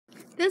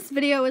this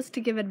video is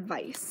to give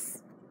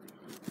advice.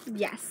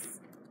 Yes,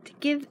 to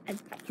give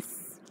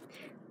advice.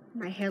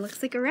 My hair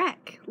looks like a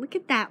wreck. Look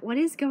at that. What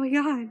is going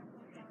on?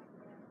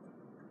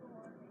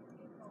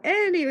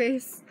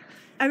 Anyways,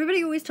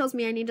 everybody always tells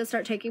me I need to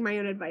start taking my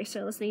own advice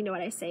or listening to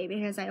what I say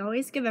because I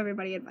always give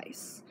everybody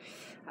advice.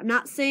 I'm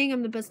not saying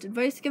I'm the best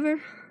advice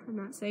giver. I'm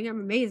not saying I'm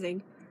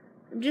amazing.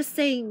 I'm just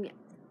saying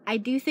I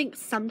do think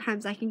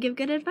sometimes I can give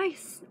good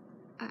advice.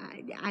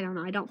 I don't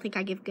know. I don't think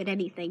I give good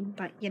anything,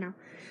 but you know.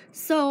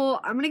 So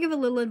I'm going to give a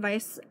little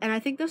advice, and I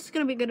think this is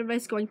going to be good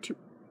advice going to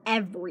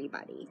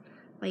everybody.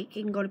 Like,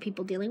 you can go to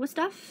people dealing with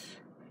stuff.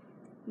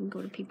 You can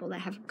go to people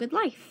that have a good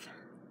life.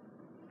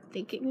 I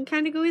think it can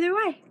kind of go either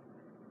way.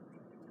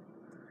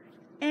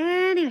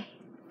 Anyway.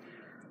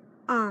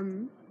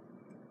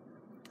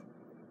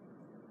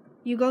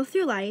 You go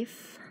through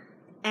life,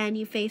 and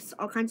you face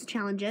all kinds of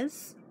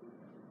challenges.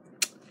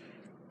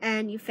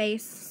 And you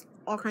face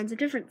all kinds of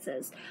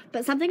differences.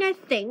 But something I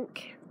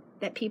think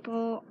that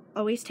people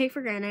always take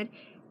for granted,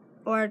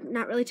 or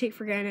not really take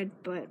for granted,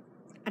 but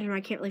I don't know,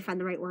 I can't really find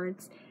the right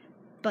words.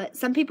 But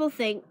some people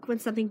think when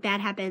something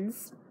bad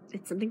happens,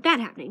 it's something bad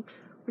happening.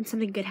 When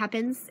something good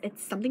happens,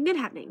 it's something good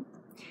happening.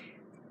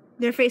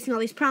 They're facing all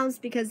these problems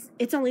because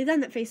it's only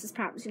them that faces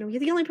problems. You know, you're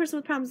the only person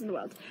with problems in the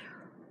world.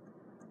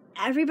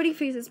 Everybody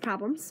faces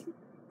problems.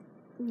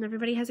 And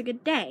everybody has a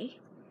good day.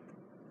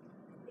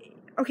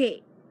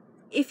 Okay,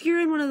 if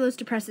you're in one of those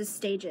depressive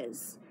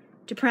stages,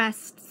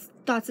 depressed,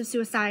 thoughts of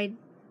suicide,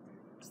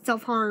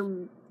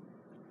 self-harm,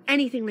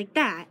 anything like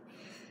that,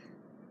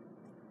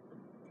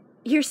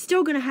 you're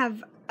still going to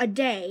have a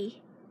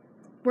day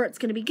where it's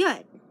going to be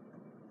good.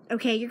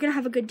 Okay, you're going to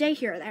have a good day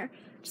here or there,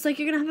 just like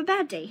you're going to have a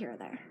bad day here or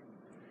there.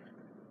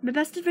 My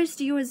best advice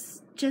to you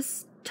is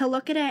just to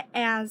look at it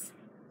as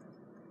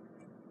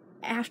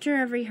after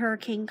every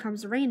hurricane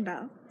comes a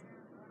rainbow.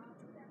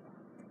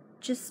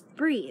 Just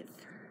breathe.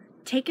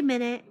 Take a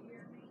minute.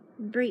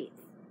 Breathe.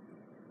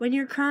 When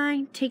you're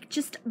crying, take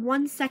just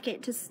 1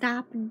 second to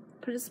stop and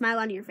put a smile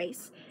on your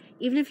face,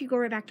 even if you go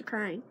right back to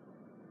crying.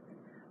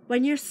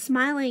 When you're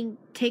smiling,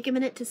 take a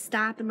minute to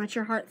stop and let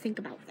your heart think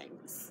about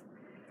things.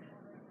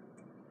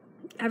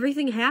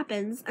 Everything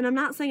happens, and I'm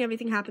not saying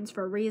everything happens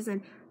for a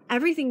reason.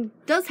 Everything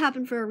does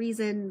happen for a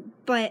reason,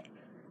 but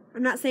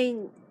I'm not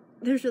saying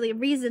there's really a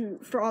reason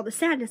for all the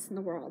sadness in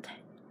the world.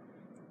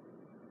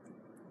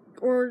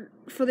 Or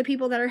for the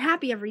people that are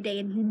happy every day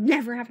and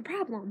never have a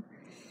problem.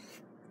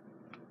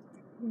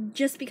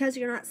 Just because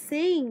you're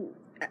saying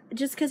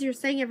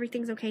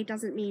everything's okay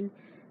doesn't mean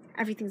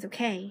everything's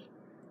okay.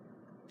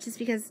 Just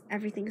because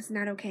everything's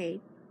not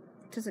okay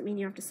doesn't mean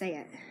you have to say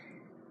it.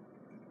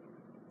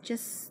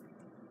 Just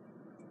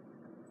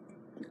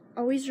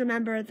always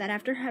remember that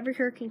after every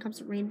hurricane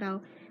comes a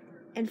rainbow,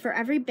 and for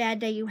every bad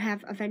day you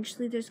have,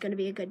 eventually there's going to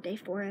be a good day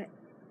for it.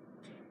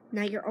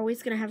 Now you're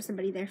always going to have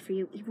somebody there for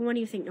you, even when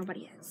you think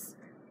nobody is.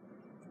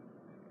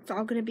 It's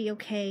all going to be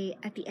okay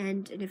at the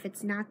end, and if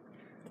it's not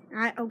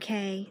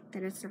okay,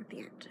 then it's not the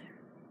end.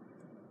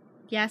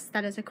 Yes,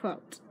 that is a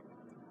quote.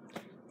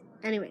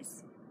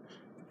 Anyways,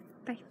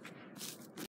 bye.